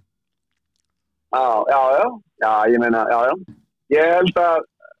mann. Já, ég meina, já. Ég held að,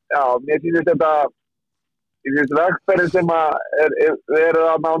 já, mér finnst þetta, ég finnst vegferðin sem við erum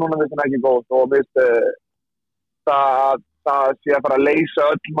að ná núna finnst ekki góð og finnst það sé að fara að leysa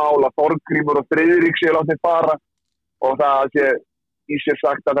öll mál að Þorgrímur og Friðrik séu látið fara og það sé í sér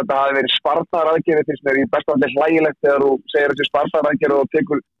sagt að þetta hafi verið sparnaðaraðgerð finnst mér í bestafalli hlægilegt þegar þú segir þessi sparnaðaraðgerð og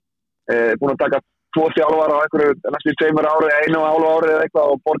tekur búin að taka 2 þjálfara á einhverju næstu 2 ári, 1,5 ári eða eitthvað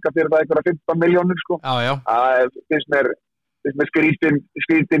og borga fyrir það einhverja 15 milljónir sko. Já. Það finnst mér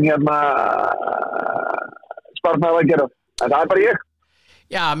skrítin hérna sparnaðaraðgerð en það er bara ég.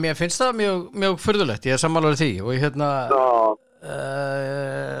 Já, mér finnst það mjög furðulegt, ég er sammálaður því og hérna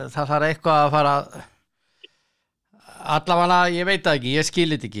það þarf eitthvað að fara allavega, ég veit það ekki, ég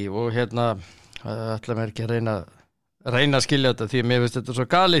skil þetta ekki og hérna ætla mér ekki að reyna að skilja þetta því að mér finnst þetta svo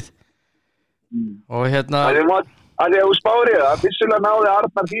galið og hérna að ég spárið það, vissulega náði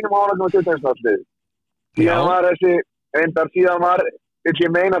Arnar þínum ánægum á 20. síðan var þessi, síðan var vil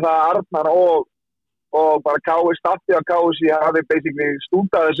ég meina það að Arnar og bara stafti á KSÍ hafi basically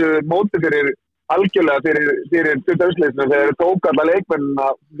stútað þessu móti fyrir algjörlega fyrir 20. þegar þeir tók alla leikmennina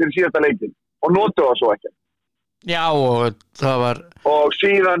fyrir síðasta leikin og notu það svo ekki. Já og það var og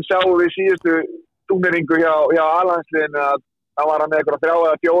síðan sjáum við síðustu túneringu hjá A-landsliðinu að það var hann með eitthvað 3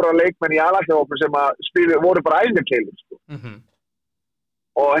 eða 4 leikmenn í A-landsliðinu sem að voru bara æfingarkeilur sko.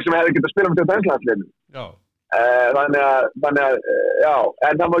 Og þessum hefði getað að spila með 20. landsliðinu. Já. Þannig að já,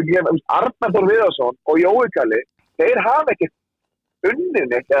 en það má ekki gefa Arnar Þór Viðarsson og Jói Kalli þeir hafa ekki unnið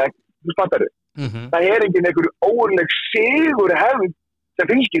neitt eða, þú fattar þau það er engin einhver óurleg sigur hefð sem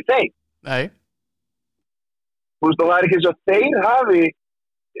fylgir þeim. Nei. Þú veist og það er ekki eins og þeir hafi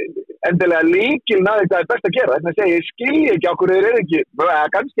endilega lykilnaði hvað er best að gera þess að segja, ég skilji ekki á hverju þeir eru ekki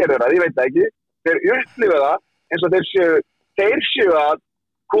kannski er það, ég veit það ekki þeir upplifa það eins og þeir séu að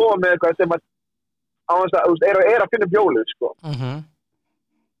koma með eitthvað sem að er að finna bjólið sko.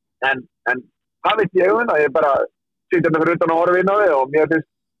 En það veit ég að ég bara sýtti þetta fyrir utan að horfa inn á þig og mér finnst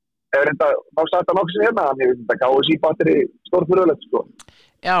ef reynda þá satt það nokkuð sem hérna mér finnst þetta KSÍ batteri stórfurðulegt sko.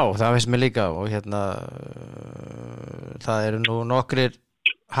 Já, það finnst mér líka og hérna það eru nú nokkrir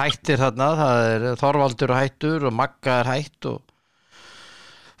hættir þarna, það er Þorvaldur hættur og Magga hætt og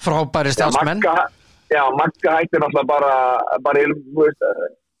frábæri starfsmenn. Magga hættir náttúrulega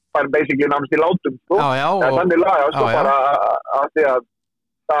bara basically námast í látum sko. Já, það er þannig laga sko, bara að því að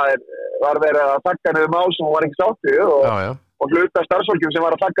það var verið að þakka niður mál sem hún var ekki sátt við og hluta starfsfólkjum sem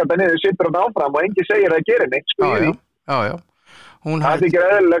var að þakka þetta niður situr hann áfram og enginn segir að gera neitt sko í því. Já. Það er ekki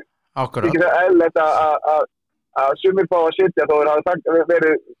eðlilegt að sumir fá að sitja þó þeir hafi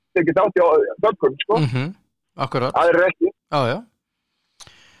verið tekið þátt í þökkum sko. Akkurat. Það er ekki. Já.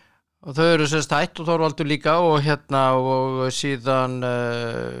 Og þau eru sérst hætt og Þorvaldur líka og hérna og síðan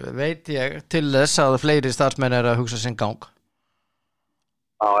veit ég til þess að fleiri starfsmenn er að hugsa sinn gang.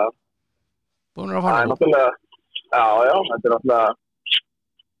 Já. Búnir að fara. Það er náttúrulega, já, þetta er náttúrulega,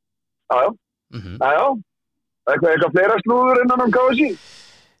 já. Eitthvað fleira slúður innan KSÍ?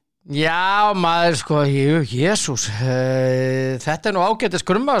 Já, maður sko, Jesús, þetta er nú ágætis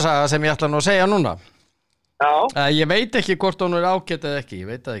grummasaga sem ég ætla nú að segja núna. Já. Ég veit ekki hvort hún er ágætt eða ekki, ég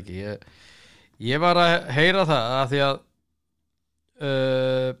veit það ekki. Ég var að heyra það að því að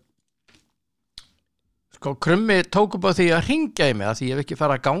sko Krummi tók upp á því að hringja í mig að því ég hef ekki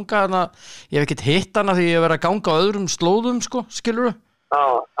farið að ganga hana, ég hef ekki hitt hana því ég hef verið að ganga á öðrum slóðum sko, skilurðu? Já.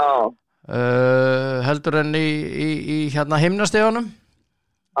 Heldur en í hérna himnastegunum.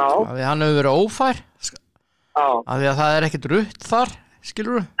 Já. Af því hann hefur verið ófær. Já. Af því að það er ekkert rutt þar,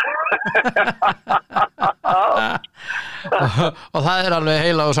 skilurðu? og það er alveg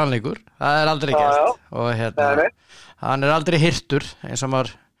heila og sannleikur það er aldrei gert og hérna hann er aldrei hirtur eins og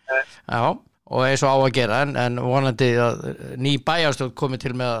maður og eins og á að gera en vonandi að ný bæjarstjórn komið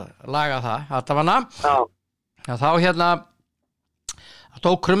til með að laga það allavega þá hérna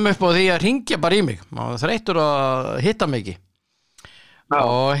tók Krummi upp á því að hringja bara í mig maður þreyttur að hitta mig ekki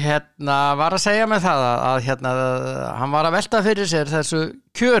og hérna var að segja með það að hérna hann var að velta fyrir sér þessu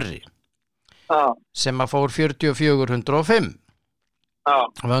kjöri sem að fór 4405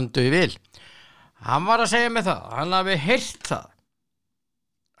 vöndu í vil hann var að segja með það hann hafi heyrt það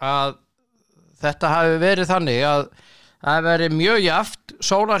að þetta hafi verið þannig að það hafi verið mjög jaft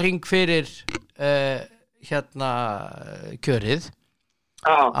sólarhring fyrir hérna kjörið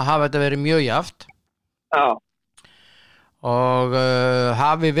að hafa þetta verið mjög jaft og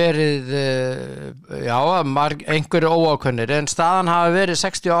hafi verið einhverju óákveðnir en staðan hafi verið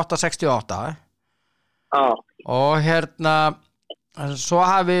 68-68 og hérna svo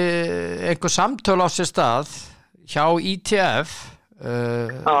hafi einhver samtöl á sér stað hjá ITF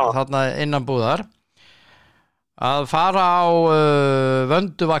þarna innan búðar að fara á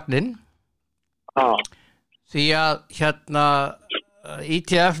vönduvagnin því að hérna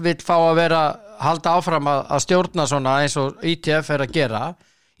ITF vill fá að halda áfram að stjórna svona eins og ITF að gera.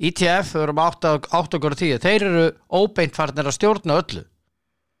 ITF við erum átt okkur á því þeir eru óbeint farnir að stjórna öllu,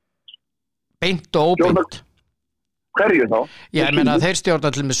 beint og óbeint. Hverju þá? Ég meina þeir stjórna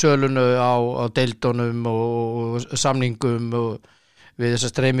allir með sölunu á deildunum og samningum og við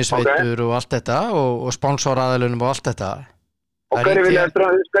þessar streymisveitur og allt þetta og sponsoraðalunum og allt þetta. Og hverju vilja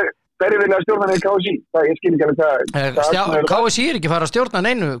stjórna neina KSI? Ég skil ekki alveg KSI ekki fara að stjórna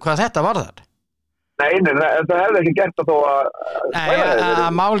neinu hvað þetta varðar. Nei, það hefði ekki gert það þó að... Nei,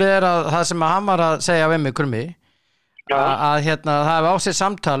 málið að það sem hann var að segja við mig, Krummi, að hérna, það hefði á sér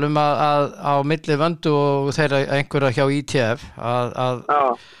samtal að á milli vöndu og þeirra einhverja hjá ITF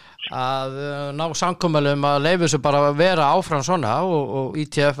að ná samkomulum að leyfa þessu bara að vera áfram svona og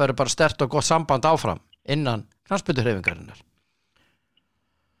ITF verður bara sterkt og gott samband áfram innan knattspyrnuhreyfingarinnar.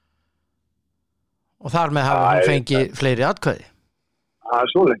 Og þar með hafa hann fengið fleiri atkvæði. Það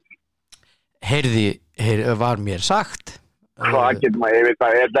svoleiðis. Heyrði, var mér sagt. Hvað getur maður, ég veit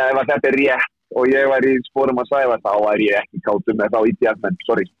að ef þetta rétt og ég var í sporum að sæfa þá var ég ekki kátur með þá ITF-menn,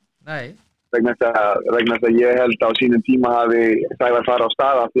 sorry. Nei. Vegna þess að ég held á sínum tíma hafi Sævar fara á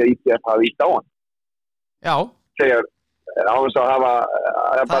staða því að ITF hafi ítt á hann. Já. Þegar áðins að hafa...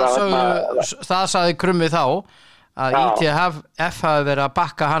 Það sagði Krummi þá að ITF hafi verið að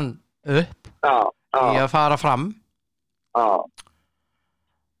bakka hann upp í að fara fram. Já.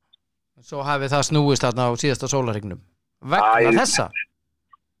 Svo hafi það snúist þarna á síðasta sólarhringnum. Vegna þessa?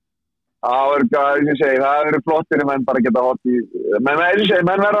 Það eru flottir menn bara geta hótt í... Menn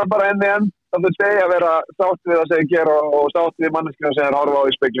verða bara enn það þau segja að vera sátt við það segja gera og sátt við manneskina sem horfa á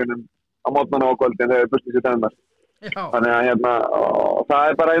í speglunum á mótnana og kvöldin þegar bustið sér tennar. Þannig að hérna,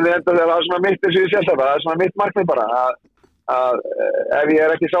 það bara einnig enda þegar það er svona mitt þessu sjálfsagt, það er svona mitt markmið bara að ef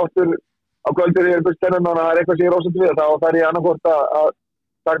ég ekki sáttur á kvöldur þegar bustið tennar og það er eitthvað sem ég rósast við þá þarf ég annarkvort að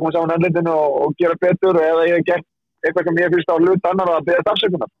taka mig saman hendlindinu og gera betur eða ég hef gert eitthvað sem ég finnst á hlut annar að beða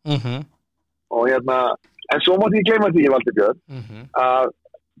afsökunar. Og hérna, en svo mátti ég gleyma því, Valdi Björn, að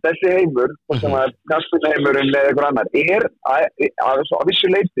þessi heimur, sem að knattspyrnuheimurinn eða eitthvað annar, á vissu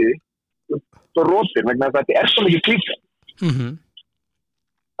leyti svo rótir, vegna að þetta svo mikið klíka.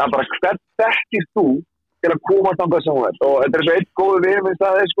 Það bara, hvern þekkir þú til að koma þangað sem hún er? Og þetta svo eitt góðu við, minnst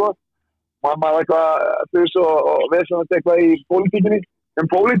það er maður eitthvað, þú og við sem eitthvað í pólitíkinni,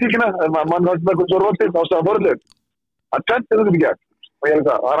 pólitíkina, mann var eitthvað svo rótið, þá staða forðlur. Að tvent þetta ekki gegn. Og ég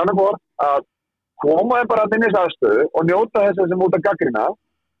það er annað hvort að koma bara að minnis aðstöðu og njóta þess sem út að gaggrina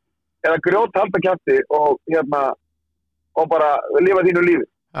eða grjóta halda kjafti og hérna og bara lifa þínu lífi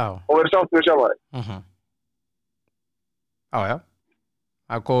og vera sátt við sjálfa þig. Já.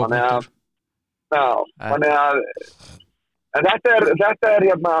 Það er góð punktur. Já, þannig að en þetta er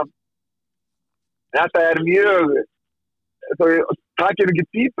hérna þetta er mjög það kemur ekki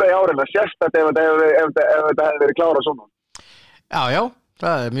dýpra í árin að sérstætt ef þetta hefði verið klára svona. Já,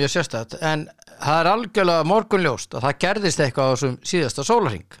 það er mjög sérstætt en það er algjörlega morgunljóst að það gerðist eitthvað á þessum síðasta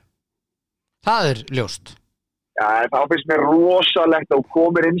sólarhring. Það er ljóst. Já, þá finnst mér rosalegt að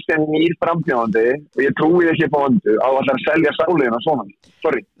komir inn sem nýr frambjóðandi og ég trúi ekki upp á öndu á að selja sáliðina svona.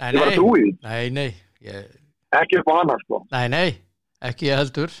 Sorry, ég bara trúi því. Nei. Ekki upp á hana, sko. Nei. Ekki ég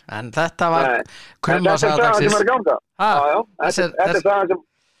heldur, en þetta var krumma saga dagsins. Þetta er það sem er að ganga.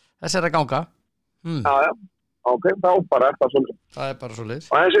 Þessi er að ganga. Já. Ok, þá bara er það svolítið. Það er bara svolítið.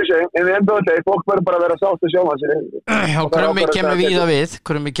 Og eins og ég segi, en við endur þetta, fólk verður bara að vera sátt að sjálfa sig. Já, krummi kemur víða við.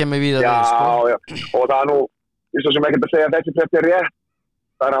 Já, og það er nú, ég svo sem ekkert að segja að þessi frétt er rétt.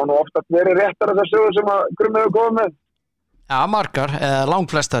 Það er nú oftast verið réttar þessar sögur sem að krummi hefur komið með. Já, margar,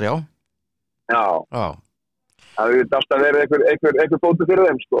 langflestar, já. Já. Það hefur alltaf verið einhver bóti fyrir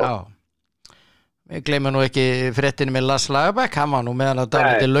þeim, sko. Já. Við gleymum nú ekki fréttinu með Lars Lagerbäck, hann var nú meðan að það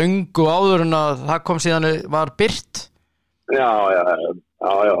var löngu áður en að það kom síðan var birt. Já,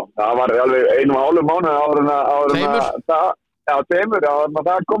 það var alveg 1,5 mánuð áður en að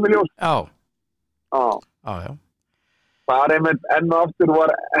það kom í ljós. Já. Það er einmitt enn og aftur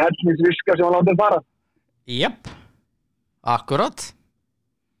var hellingsviska sem hann látið fara. Jep, akkurat.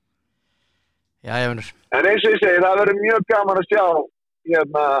 Já, ég finnur. En eins og ég segi, það verður mjög gaman að sjá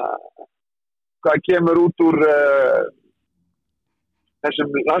hérna hvað kemur út úr þessum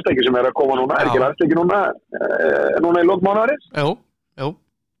landsleikjum sem er að koma núna, er ekki landsleikjum núna í lok mánaðarins? Jú.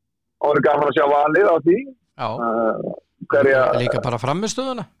 Og það er gaman að sjá valið á því. Líka bara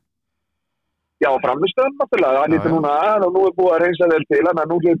frammistöðuna? Já, frammistöðuna náttúrulega, það lítur núna að og nú er búið að reynsa vel til, þannig að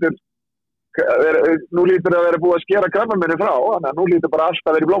nú lítur nú lítur að vera búið að skera krabbameini frá, þannig að nú lítur bara allt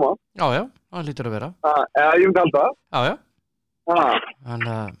að vera í blóma. Já, það lítur að vera. Eða ég myndi halda það. Já.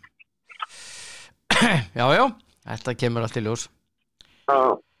 Þannig að, já, þetta kemur allt í ljós. Já.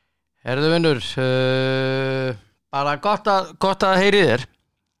 Herðu vinnur, bara gott að heyri þér.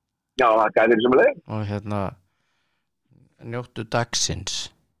 Já, það gæti sem leið. Og njóttu dagsins.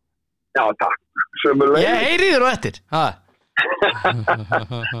 Já, takk. Sömuleiðis. Ég heyri þér á eftir. Já.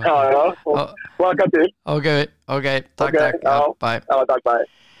 Og til. Ok, takk. Já, bye. Já, takk, bye.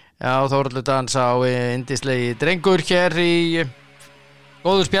 Já, Þórhallur Dans á yndislegi drengur hér í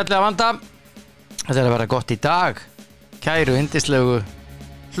góðu spjalli að vanda. Þetta að vera gott í dag, kæru yndislegu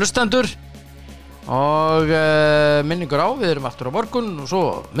hlustandur. Og minningur á, við erum aftur á morgun og svo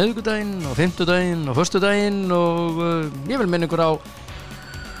miðvikudaginn og fimmtudaginn og föstudaginn og ég vil minningur á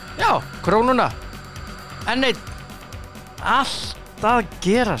krónuna en allt að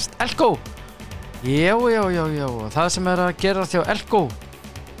gerast Elko já, það sem að gerast hjá Elko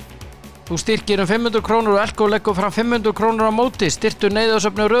þú styrkir 500 krónur og Elko leggur fram 500 krónur á móti styrktu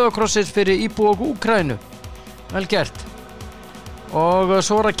neyðarsöfnu Rauða krossins fyrir íbúa og Úkraínu vel gert og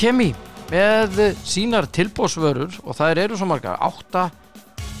svo Kemi með sínar tilboðsvörur og þær eru svo margar 8,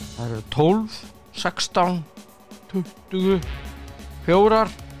 það eru 12, 16, 20, 4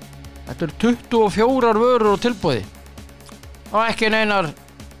 þetta eru 24 vörur og tilboði og ekki neinar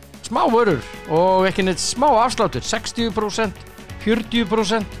smá vörur og ekki neitt smá afsláttur 60%,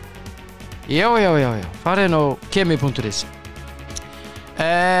 40% já, farið inn á kemi.is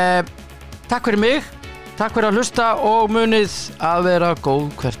Takk fyrir mig takk fyrir að hlusta og munið að vera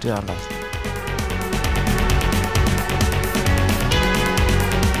góð hvert við annað